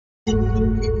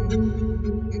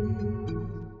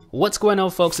What's going on,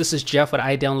 folks? This is Jeff with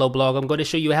iDownloadBlog. I'm going to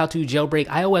show you how to jailbreak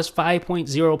iOS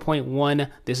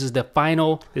 5.0.1. This is the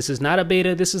final. This is not a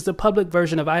beta. This is the public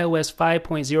version of iOS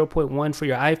 5.0.1 for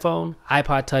your iPhone,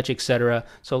 iPod Touch, etc.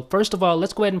 So first of all,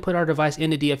 let's go ahead and put our device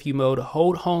into DFU mode.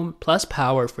 Hold home plus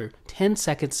power for 10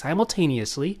 seconds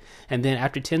simultaneously. And then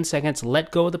after 10 seconds, let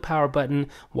go of the power button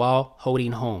while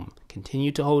holding home.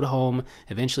 Continue to hold home.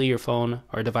 Eventually your phone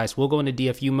or device will go into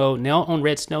DFU mode. Now on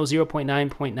RedSNow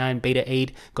 0.9.9 beta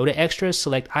 8, go to extras,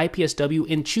 select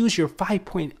IPSW and choose your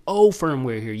 5.0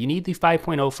 firmware here. You need the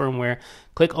 5.0 firmware.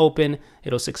 Click open.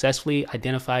 It'll successfully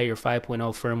identify your 5.0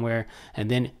 firmware,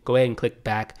 and then go ahead and click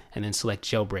back and then select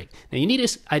jailbreak. Now you need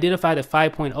to identify the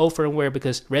 5.0 firmware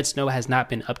because RedSNow has not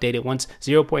been updated. Once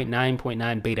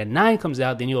 0.9.9 beta 9 comes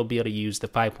out, then you'll be able to use the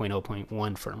 5.0.1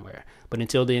 firmware. But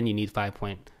until then, you need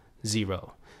 5.0.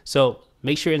 So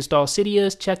make sure install Cydia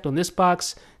is checked on this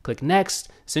box. Click next.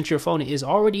 Since your phone is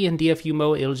already in DFU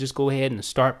mode, it'll just go ahead and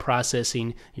start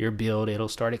processing your build. It'll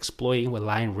start exploiting with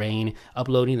line rain,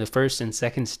 uploading the first and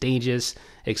second stages,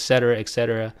 etc.,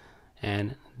 etc.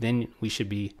 And then we should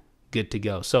be good to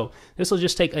go. So this will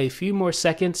just take a few more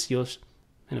seconds. You'll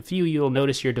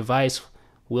notice your device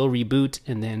will reboot,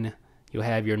 and then you'll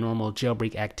have your normal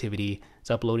jailbreak activity. It's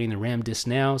uploading the RAM disk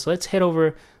now. So let's head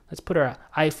over. Let's put our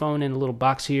iPhone in a little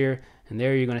box here, and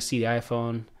there you're going to see the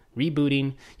iPhone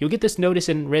rebooting. You'll get this notice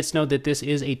in RedSNow that this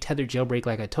is a tethered jailbreak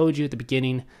like I told you at the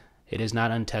beginning. It is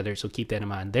not untethered, so keep that in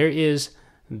mind. There is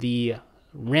the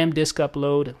RAM disk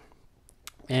upload,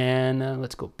 and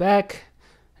let's go back.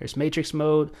 There's matrix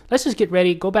mode. Let's just get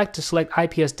ready. Go back to select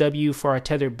IPSW for our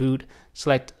tethered boot.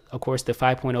 Select, of course, the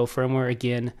 5.0 firmware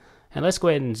again, and let's go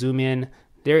ahead and zoom in.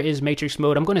 There is matrix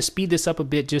mode. I'm going to speed this up a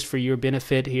bit just for your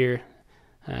benefit here.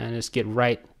 And let's get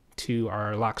right to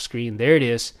our lock screen. There it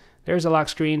is. There's a lock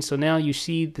screen. So now you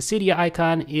see the Cydia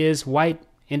icon is white,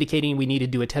 indicating we need to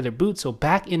do a tethered boot. So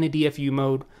back in the DFU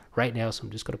mode right now. So I'm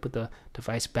just going to put the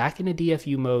device back in the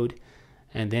DFU mode,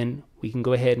 and then we can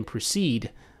go ahead and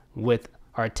proceed with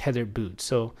our tethered boot.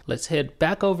 So let's head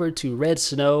back over to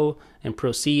RedSNow and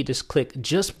proceed. Just click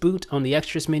just boot on the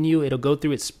extras menu. It'll go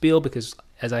through its spiel because,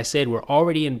 as I said, we're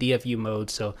already in DFU mode.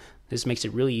 So this makes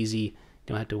it really easy.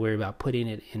 Don't have to worry about putting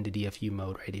it into DFU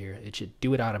mode right here. It should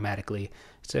do it automatically.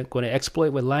 It's going to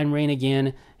exploit with line rain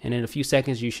again, and in a few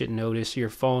seconds you should notice your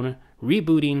phone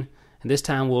rebooting, and this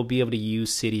time we'll be able to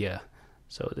use Cydia.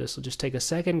 So this will just take a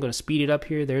second. I'm going to speed it up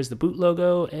here. There's the boot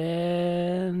logo,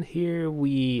 and here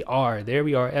we are. There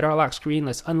we are at our lock screen.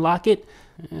 Let's unlock it.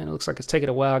 And it looks like it's taking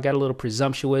a while. I got a little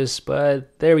presumptuous,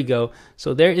 but there we go.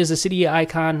 So there is the Cydia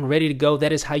icon ready to go.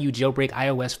 That is how you jailbreak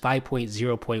iOS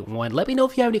 5.0.1. Let me know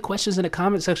if you have any questions in the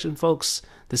comment section, folks.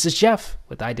 This is Jeff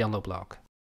with iDownloadBlog.